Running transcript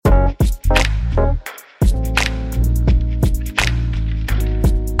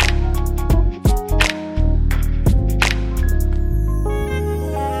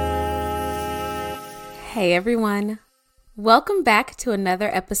Hey everyone, welcome back to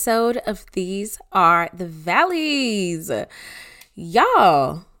another episode of These Are the Valleys.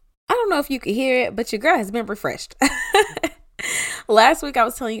 Y'all, I don't know if you could hear it, but your girl has been refreshed. Last week I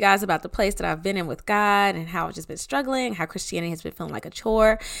was telling you guys about the place that I've been in with God and how I've just been struggling, how Christianity has been feeling like a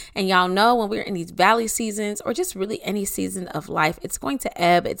chore. And y'all know when we're in these valley seasons or just really any season of life, it's going to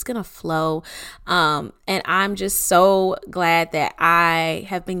ebb, it's going to flow. And I'm just so glad that I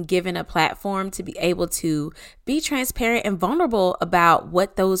have been given a platform to be able to be transparent and vulnerable about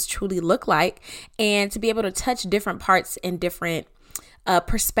what those truly look like and to be able to touch different parts and different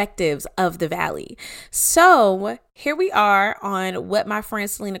perspectives of the valley. So here we are on what my friend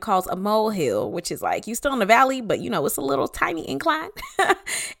Selena calls a molehill, which is like you still in the valley, but it's a little tiny incline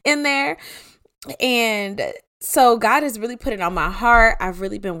in there. And so God has really put it on my heart. I've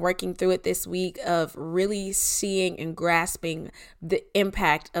really been working through it this week of really seeing and grasping the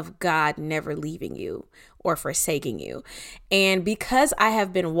impact of God never leaving you or forsaking you. And because I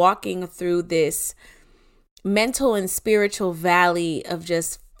have been walking through this mental and spiritual valley of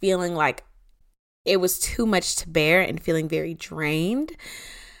just feeling like it was too much to bear and feeling very drained,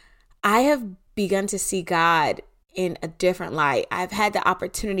 I have begun to see God in a different light. I've had the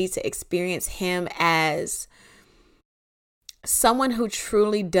opportunity to experience him as someone who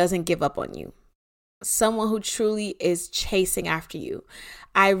truly doesn't give up on you, someone who truly is chasing after you.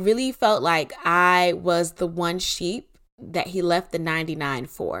 I really felt like I was the one sheep that he left the 99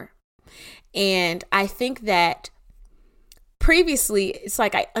 for. And I think that previously it's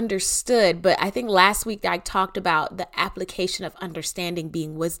like I understood, but I think last week I talked about the application of understanding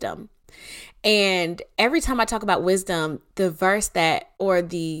being wisdom. And every time I talk about wisdom, the verse that or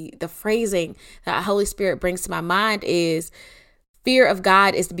the phrasing that Holy Spirit brings to my mind is fear of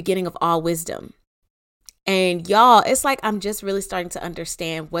God is the beginning of all wisdom. And y'all, it's like I'm just really starting to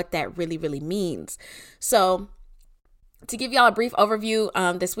understand what that really, really means. So to give y'all a brief overview,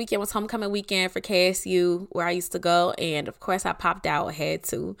 this weekend was homecoming weekend for KSU, where I used to go. And of course, I popped out ahead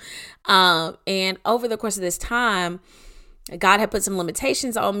too. And over the course of this time, God had put some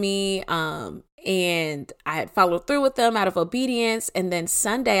limitations on me. And I had followed through with them out of obedience. And then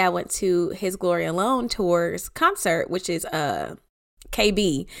Sunday, I went to His Glory Alone Tour's concert, which is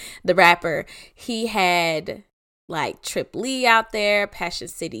KB, the rapper. He had like Trip Lee out there, Passion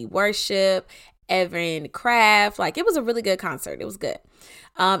City Worship, Evan Craft. Like, it was a really good concert. It was good.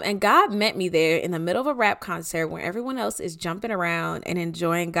 And God met me there in the middle of a rap concert where everyone else is jumping around and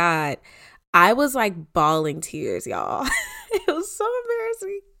enjoying God. I was like bawling tears, y'all. It was so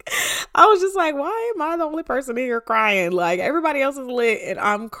embarrassing. I was just like, why am I the only person in here crying? Like, everybody else is lit and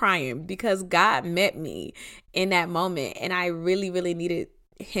I'm crying because God met me in that moment. And I really, really needed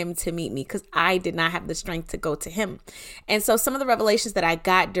him to meet me because I did not have the strength to go to him. And so some of the revelations that I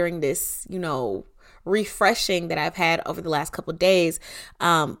got during this, refreshing that I've had over the last couple of days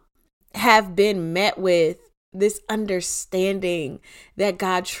have been met with this understanding that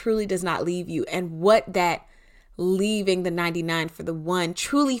God truly does not leave you and what that leaving the 99 for the one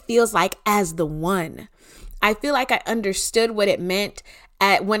truly feels like as the one. I feel like I understood what it meant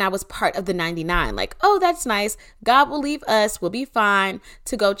when I was part of the 99. Like, oh, that's nice. God will leave us. We'll be fine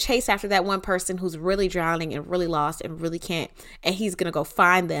to go chase after that one person who's really drowning and really lost and really can't. And he's going to go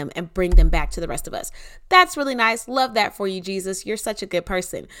find them and bring them back to the rest of us. That's really nice. Love that for you, Jesus. You're such a good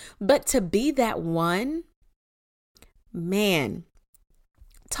person. But to be that one, man,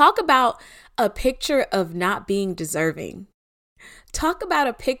 talk about a picture of not being deserving. Talk about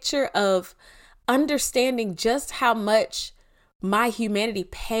a picture of understanding just how much my humanity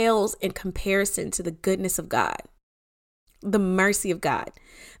pales in comparison to the goodness of God, the mercy of God,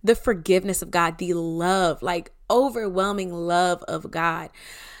 the forgiveness of God, the love, like overwhelming love of God.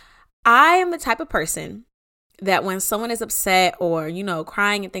 I am the type of person that when someone is upset or,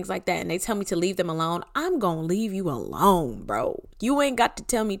 crying and things like that, and they tell me to leave them alone, I'm going to leave you alone, bro. You ain't got to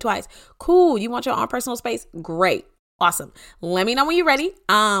tell me twice. Cool. You want your own personal space? Great. Awesome. Let me know when you're ready.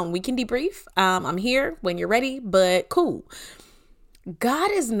 We can debrief. I'm here when you're ready, but cool. God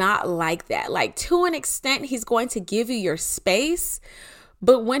is not like that. Like, to an extent, he's going to give you your space.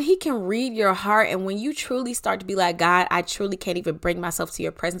 But when he can read your heart and when you truly start to be like, God, I truly can't even bring myself to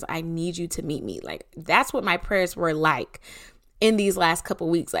your presence. I need you to meet me. Like, that's what my prayers were like in these last couple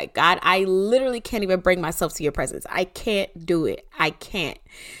of weeks. Like, God, I literally can't even bring myself to your presence. I can't do it. I can't.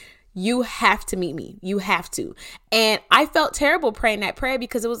 You have to meet me. You have to. And I felt terrible praying that prayer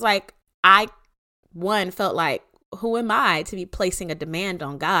because it was like, I felt like who am I to be placing a demand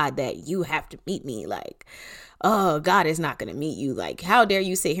on God that you have to meet me? Like, oh, God is not going to meet you. Like, how dare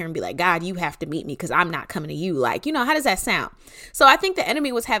you sit here and be like, God, you have to meet me because I'm not coming to you. Like, how does that sound? So I think the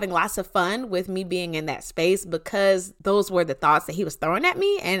enemy was having lots of fun with me being in that space because those were the thoughts that he was throwing at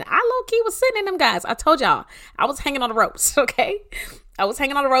me. And I low-key was sitting in them, guys. I told y'all I was hanging on the ropes. Okay. I was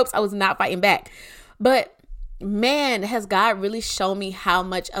hanging on the ropes. I was not fighting back. But man, has God really shown me how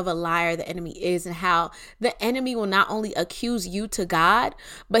much of a liar the enemy is, and how the enemy will not only accuse you to God,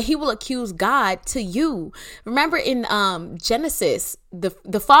 but he will accuse God to you. Remember in Genesis,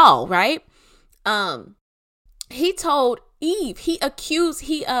 the fall, right? He told Eve, he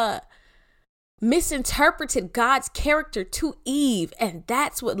misinterpreted God's character to Eve, and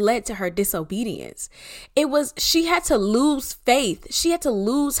that's what led to her disobedience. She had to lose faith. She had to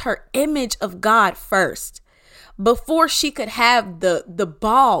lose her image of God first before she could have the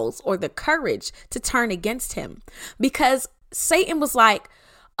balls or the courage to turn against him, because Satan was like,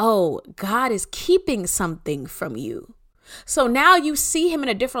 oh, God is keeping something from you. So now you see him in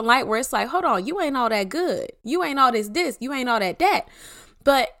a different light where it's like, hold on, you ain't all that good. You ain't all this, you ain't all that.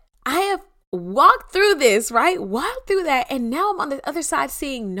 But I have walked through this, right? Walked through that. And now I'm on the other side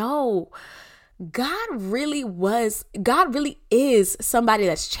seeing, no, God really is somebody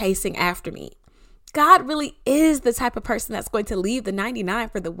that's chasing after me. God really is the type of person that's going to leave the 99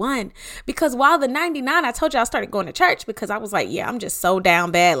 for the one. Because while the 99, I told you I started going to church because I was like, yeah, I'm just so down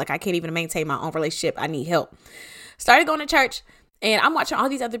bad. Like, I can't even maintain my own relationship. I need help. Started going to church, and I'm watching all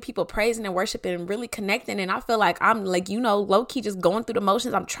these other people praising and worshiping and really connecting. And I feel like I'm like, low key just going through the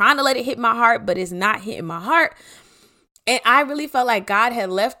motions. I'm trying to let it hit my heart, but it's not hitting my heart. And I really felt like God had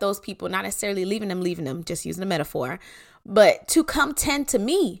left those people, not necessarily leaving them, just using a metaphor, but to come tend to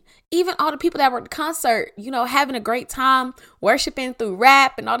me. Even all the people that were at the concert, having a great time, worshiping through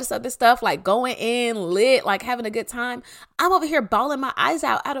rap and all this other stuff, like going in lit, like having a good time. I'm over here bawling my eyes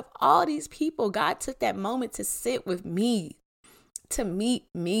out of all these people. God took that moment to sit with me, to meet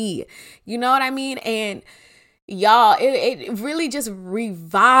me. You know what I mean? And y'all, it really just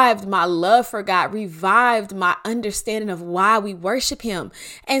revived my love for God, revived my understanding of why we worship him.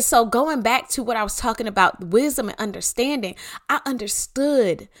 And so going back to what I was talking about, wisdom and understanding, I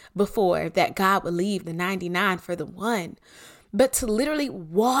understood before that God would leave the 99 for the one. But to literally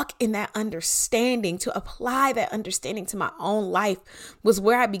walk in that understanding, to apply that understanding to my own life was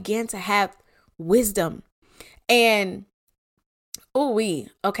where I began to have wisdom. And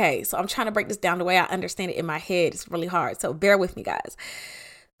okay, so I'm trying to break this down the way I understand it in my head. It's really hard, so bear with me, guys.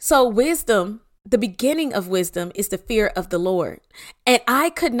 So wisdom, the beginning of wisdom is the fear of the Lord. And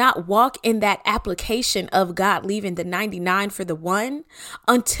I could not walk in that application of God leaving the 99 for the one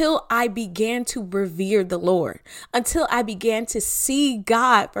until I began to revere the Lord, until I began to see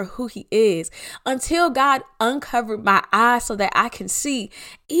God for who he is, until God uncovered my eyes so that I can see.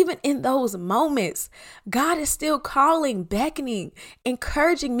 Even in those moments, God is still calling, beckoning,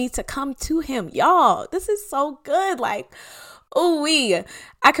 encouraging me to come to him. Y'all, this is so good. Like,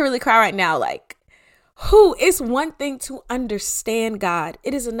 I could really cry right now. Like, it's one thing to understand God.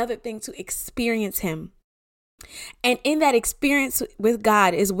 It is another thing to experience him. And in that experience with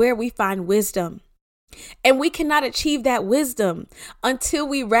God is where we find wisdom. And we cannot achieve that wisdom until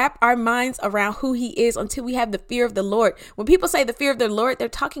we wrap our minds around who he is, until we have the fear of the Lord. When people say the fear of the Lord, they're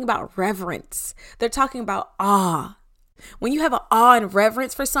talking about reverence. They're talking about awe. When you have an awe and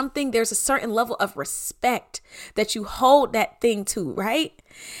reverence for something, there's a certain level of respect that you hold that thing to, right?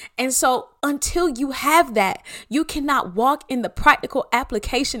 And so until you have that, you cannot walk in the practical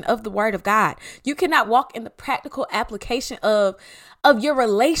application of the word of God. You cannot walk in the practical application of your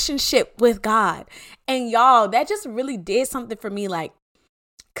relationship with God. And y'all, that just really did something for me, like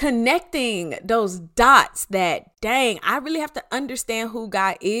connecting those dots that, dang, I really have to understand who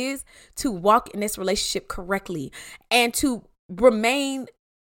God is to walk in this relationship correctly and to remain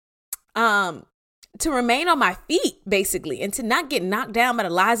on my feet, basically, and to not get knocked down by the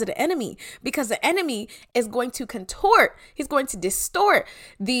lies of the enemy, because the enemy is going to contort. He's going to distort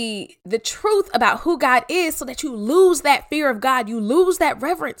the truth about who God is so that you lose that fear of God. You lose that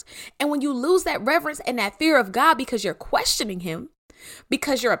reverence. And when you lose that reverence and that fear of God because you're questioning him,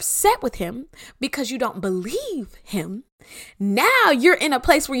 because you're upset with him, because you don't believe him, now you're in a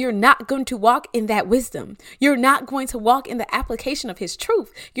place where you're not going to walk in that wisdom. You're not going to walk in the application of his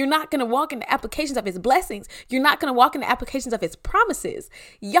truth. You're not going to walk in the applications of his blessings. You're not going to walk in the applications of his promises.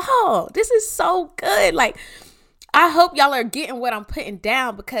 Y'all, this is so good. Like, I hope y'all are getting what I'm putting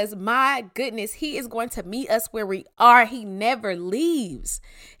down, because my goodness, he is going to meet us where we are. He never leaves.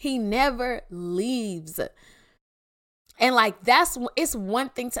 He never leaves. And like, it's one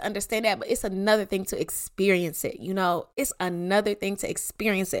thing to understand that, but it's another thing to experience it. It's another thing to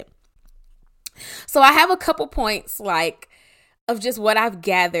experience it. So I have a couple points like of just what I've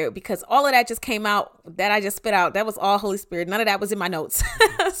gathered, because all of that just came out, that I just spit out. That was all Holy Spirit. None of that was in my notes.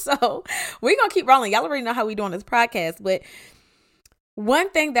 So we're going to keep rolling. Y'all already know how we do on this podcast. But one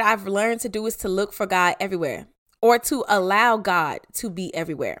thing that I've learned to do is to look for God everywhere, or to allow God to be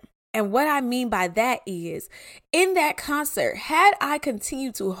everywhere. And what I mean by that is, in that concert, had I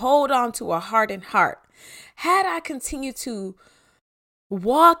continued to hold on to a hardened heart, had I continued to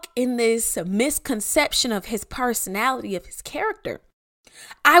walk in this misconception of his personality, of his character,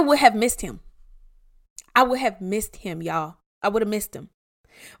 I would have missed him. I would have missed him, y'all. I would have missed him.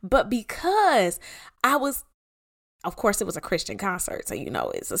 But because of course, it was a Christian concert. So,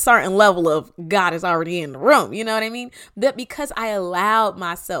 it's a certain level of God is already in the room. You know what I mean? But because I allowed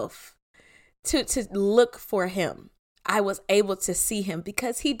myself to look for him, I was able to see him,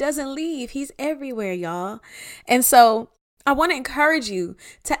 because he doesn't leave. He's everywhere, y'all. And so I want to encourage you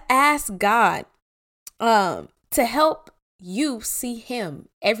to ask God to help you see him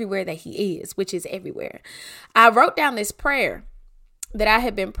everywhere that he is, which is everywhere. I wrote down this prayer that I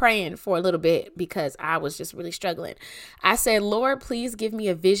had been praying for a little bit because I was just really struggling. I said, Lord, please give me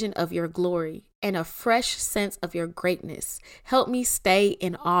a vision of your glory and a fresh sense of your greatness. Help me stay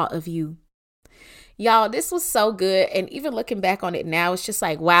in awe of you. Y'all, this was so good. And even looking back on it now, it's just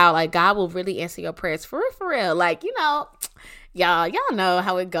like, wow, like God will really answer your prayers for real. Like, y'all know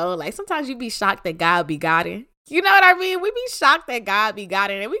how it goes. Like sometimes you be shocked that God be Godding. You know what I mean? We be shocked that God be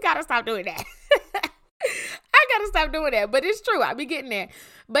Godding, and we got to stop doing that. I got to stop doing that. But it's true. I be getting there.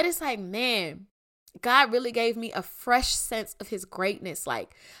 But it's like, man, God really gave me a fresh sense of his greatness.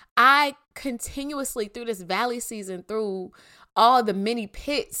 Like I continuously through this valley season, through all the many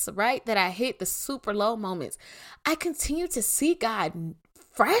pits, right, that I hit, the super low moments, I continue to see God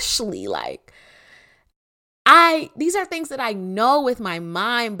freshly. Like these are things that I know with my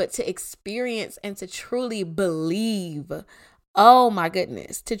mind, but to experience and to truly believe, oh my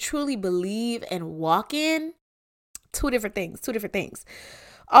goodness, to truly believe and walk in, two different things.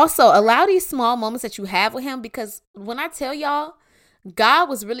 Also, allow these small moments that you have with him, because when I tell y'all, God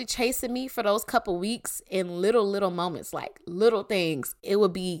was really chasing me for those couple weeks in little moments, like little things. It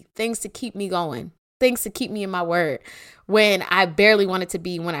would be things to keep me going, things to keep me in my word when I barely wanted to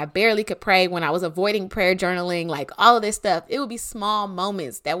be, when I barely could pray, when I was avoiding prayer journaling, like all of this stuff. It would be small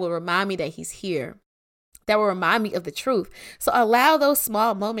moments that will remind me that he's here, that will remind me of the truth. So allow those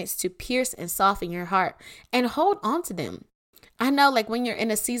small moments to pierce and soften your heart and hold on to them. I know, like when you're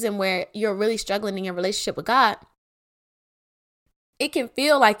in a season where you're really struggling in your relationship with God, it can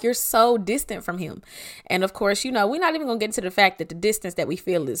feel like you're so distant from him. And of course, we're not even going to get into the fact that the distance that we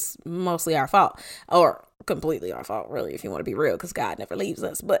feel is mostly our fault, or completely our fault, really, if you want to be real, because God never leaves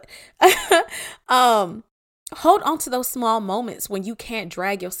us. But hold on to those small moments when you can't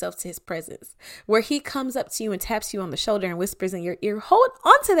drag yourself to his presence, where he comes up to you and taps you on the shoulder and whispers in your ear. Hold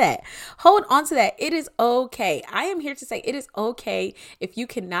on to that. Hold on to that. It is okay. I am here to say it is okay if you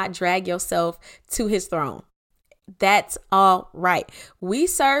cannot drag yourself to his throne. That's all right. We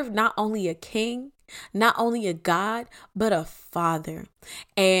serve not only a king, not only a God, but a father.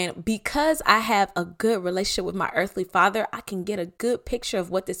 And because I have a good relationship with my earthly father, I can get a good picture of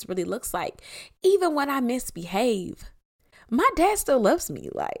what this really looks like. Even when I misbehave, my dad still loves me.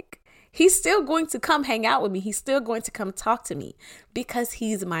 Like, he's still going to come hang out with me. He's still going to come talk to me because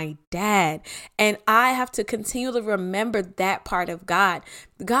he's my dad. And I have to continually remember that part of God.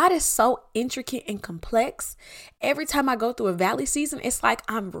 God is so intricate and complex. Every time I go through a valley season, it's like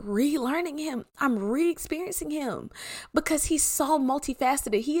I'm relearning him. I'm re-experiencing him because he's so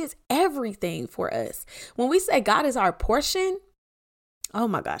multifaceted. He is everything for us. When we say God is our portion, oh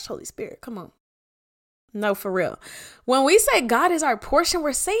my gosh, Holy Spirit, come on. No, for real. When we say God is our portion,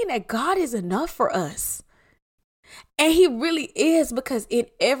 we're saying that God is enough for us. And he really is, because in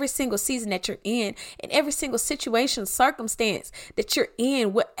every single season that you're in every single situation, circumstance that you're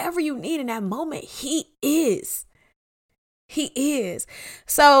in, whatever you need in that moment, he is. He is.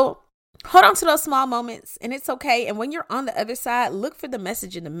 So hold on to those small moments, and it's okay. And when you're on the other side, look for the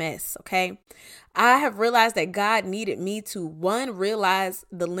message in the mess, okay? I have realized that God needed me to, one, realize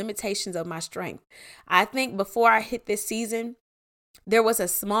the limitations of my strength. I think before I hit this season, there was a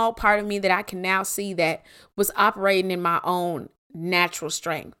small part of me that I can now see that was operating in my own natural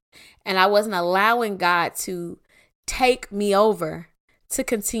strength. And I wasn't allowing God to take me over to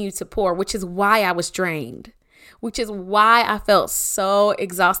continue to pour, which is why I was drained, which is why I felt so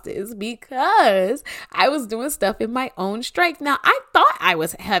exhausted, is because I was doing stuff in my own strength. Now, I thought I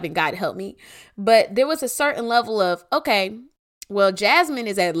was having God help me, but there was a certain level of, okay, well, Jasmine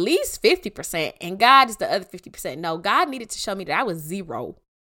is at least 50% and God is the other 50%. No, God needed to show me that I was zero.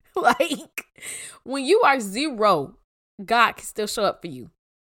 Like, when you are zero, God can still show up for you.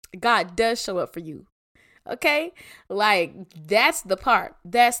 God does show up for you. Okay? Like, that's the part.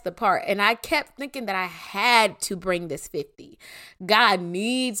 And I kept thinking that I had to bring this 50. God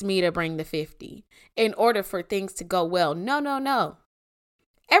needs me to bring the 50 in order for things to go well. No.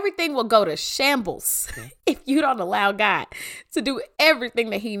 Everything will go to shambles if you don't allow God to do everything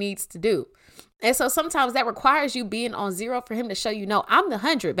that he needs to do. And so sometimes that requires you being on zero for him to show you, no, I'm the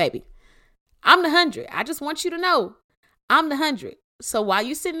 100, baby. I'm the 100. I just want you to know I'm the 100. So while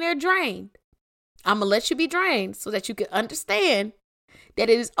you're sitting there drained, I'm going to let you be drained so that you can understand that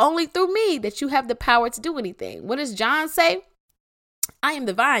it is only through me that you have the power to do anything. What does John say? I am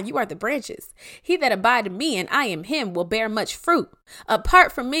the vine, you are the branches. He that abide in me and I am him will bear much fruit.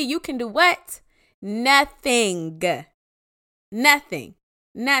 Apart from me, you can do what? Nothing.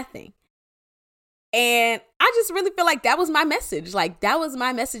 And I just really feel like that was my message. Like, that was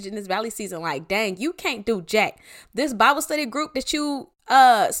my message in this Valley season. Like, dang, you can't do jack. This Bible study group that you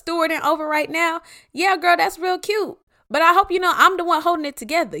stewarding over right now, yeah, girl, that's real cute. But I hope you know I'm the one holding it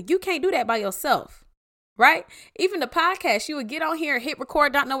together. You can't do that by yourself. Right? Even the podcast, you would get on here, hit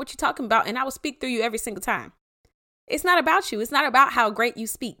record, don't know what you're talking about, and I will speak through you every single time. It's not about you. It's not about how great you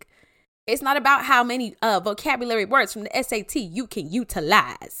speak. It's not about how many vocabulary words from the SAT you can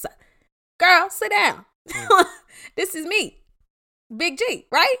utilize. Girl, sit down. This is me, Big G,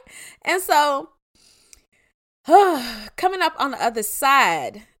 right? And so, coming up on the other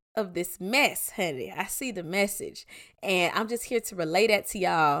side of this mess, honey, I see the message, and I'm just here to relay that to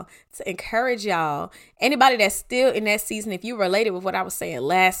y'all, to encourage y'all. Anybody that's still in that season, if you related with what I was saying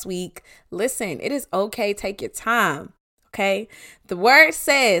last week, listen, it is okay. Take your time. Okay. The word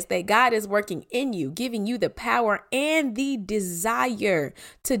says that God is working in you, giving you the power and the desire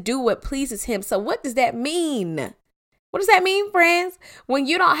to do what pleases him. So what does that mean? What does that mean, friends? When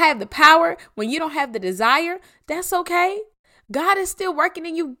you don't have the power, when you don't have the desire, that's okay. God is still working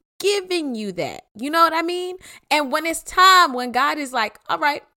in you, giving you that. You know what I mean? And when it's time, when God is like, all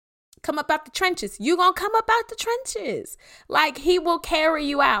right, come up out the trenches, you gonna come up out the trenches. Like, he will carry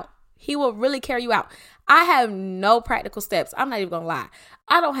you out. He will really carry you out. I have no practical steps. I'm not even gonna lie.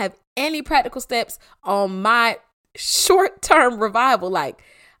 I don't have any practical steps on my short-term revival. Like,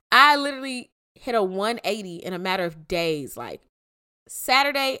 I literally hit a 180 in a matter of days. Like,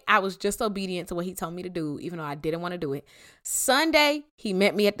 Saturday, I was just obedient to what he told me to do, even though I didn't want to do it. Sunday, he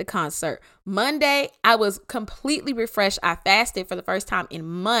met me at the concert. Monday, I was completely refreshed. I fasted for the first time in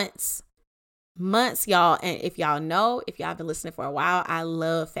months, y'all. And if y'all know, if y'all been listening for a while, I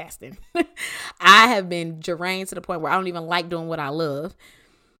love fasting. I have been drained to the point where I don't even like doing what I love.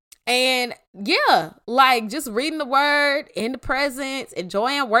 And yeah, like just reading the word in the presence,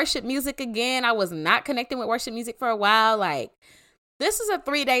 enjoying worship music again. I was not connecting with worship music for a while. Like, this is a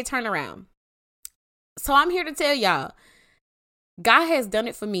 3-day turnaround. So I'm here to tell y'all, God has done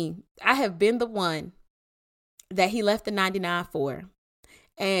it for me. I have been the one that he left the 99 for.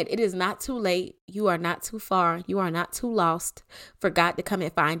 And it is not too late. You are not too far. You are not too lost for God to come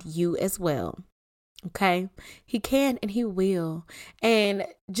and find you as well. Okay? He can and he will. And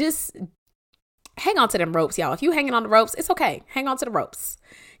just hang on to them ropes, y'all. If you hanging on the ropes, it's okay. Hang on to the ropes.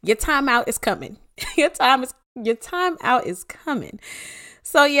 Your time out is coming. Your time out is coming.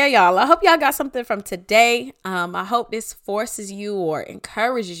 So yeah, y'all, I hope y'all got something from today. I hope this forces you or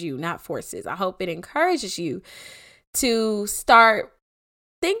encourages you, not forces. I hope it encourages you to start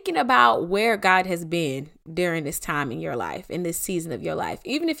thinking about where God has been during this time in your life, in this season of your life.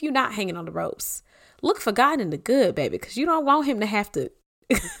 Even if you're not hanging on the ropes, look for God in the good, baby, because you don't want him to have to,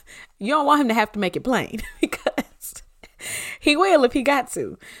 make it plain because he will if he got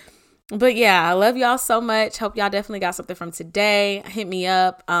to. But yeah, I love y'all so much. Hope y'all definitely got something from today. Hit me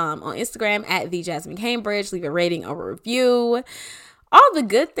up on Instagram at the Jasmine Cambridge. Leave a rating or a review. All the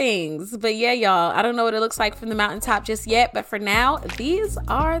good things. But yeah, y'all, I don't know what it looks like from the mountaintop just yet. But for now, these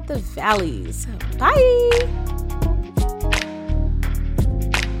are the valleys. Bye.